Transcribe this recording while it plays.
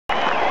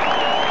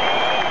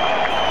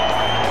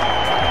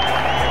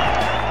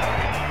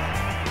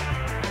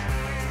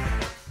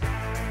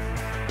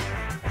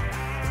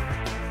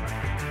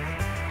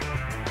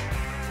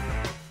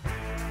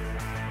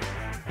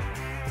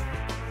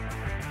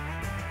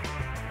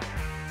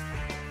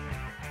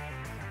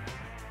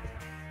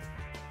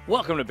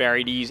Welcome to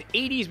Barry D's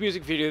 80s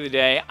music video of the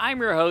day.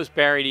 I'm your host,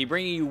 Barry D,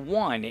 bringing you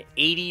one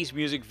 80s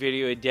music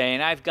video a day,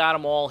 and I've got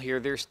them all here.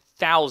 There's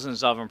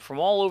thousands of them from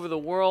all over the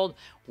world.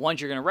 Ones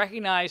you're going to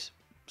recognize,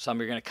 some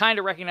you're going to kind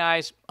of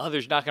recognize,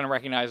 others not going to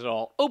recognize at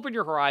all. Open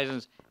your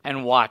horizons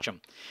and watch them.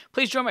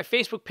 Please join my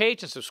Facebook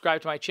page and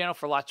subscribe to my channel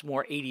for lots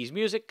more 80s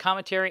music,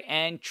 commentary,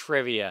 and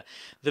trivia.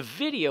 The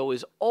video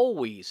is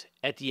always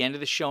at the end of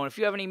the show, and if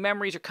you have any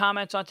memories or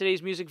comments on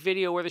today's music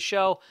video or the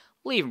show,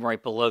 leave them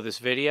right below this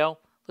video.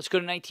 Let's go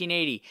to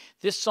 1980.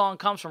 This song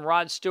comes from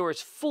Rod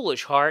Stewarts'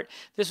 Foolish Heart.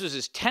 This was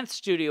his 10th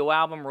studio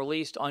album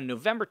released on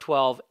November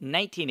 12,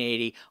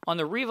 1980 on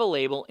the Riva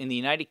label in the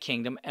United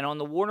Kingdom and on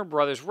the Warner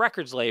Brothers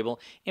Records label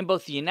in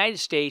both the United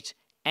States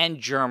and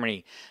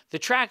Germany. The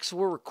tracks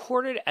were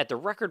recorded at the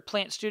Record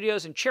Plant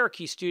Studios and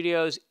Cherokee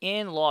Studios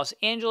in Los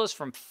Angeles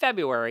from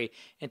February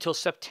until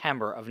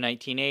September of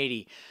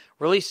 1980.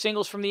 Released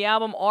singles from the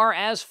album are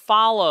as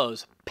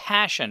follows: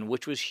 Passion,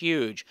 which was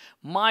huge,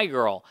 My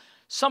Girl,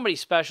 Somebody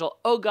Special,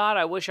 Oh God,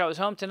 I Wish I Was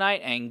Home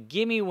Tonight, and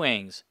Gimme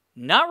Wings.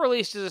 Not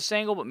released as a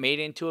single, but made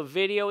into a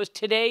video is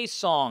Today's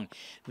Song.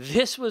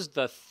 This was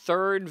the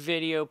third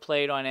video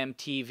played on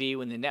MTV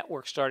when the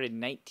network started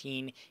in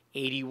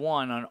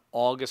 1981 on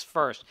August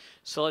 1st.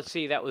 So let's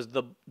see, that was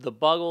the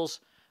Buggles,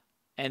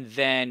 and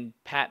then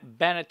Pat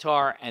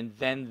Benatar, and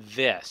then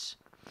this.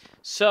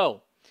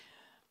 So,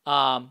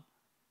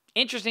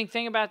 interesting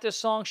thing about this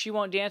song, She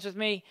Won't Dance With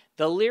Me,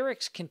 the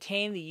lyrics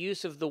contain the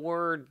use of the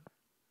word,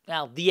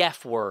 now, the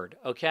F word,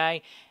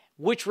 okay,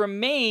 which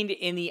remained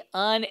in the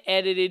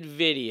unedited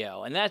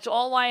video. And that's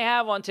all I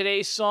have on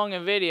today's song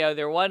and video.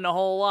 There wasn't a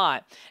whole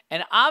lot.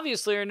 And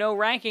obviously there are no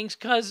rankings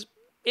because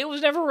it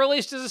was never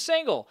released as a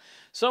single.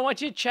 So I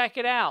want you to check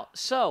it out.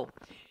 So,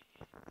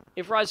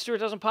 if Rod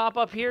Stewart doesn't pop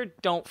up here,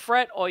 don't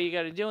fret. All you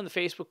got to do on the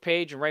Facebook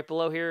page and right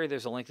below here,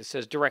 there's a link that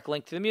says direct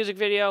link to the music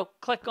video.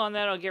 Click on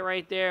that, I'll get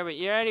right there. But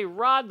you ready?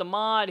 Rod the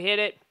Mod, hit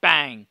it,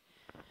 bang.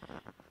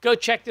 Go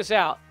check this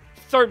out.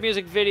 Third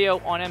music video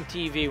on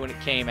MTV when it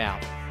came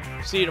out.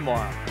 See you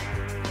tomorrow.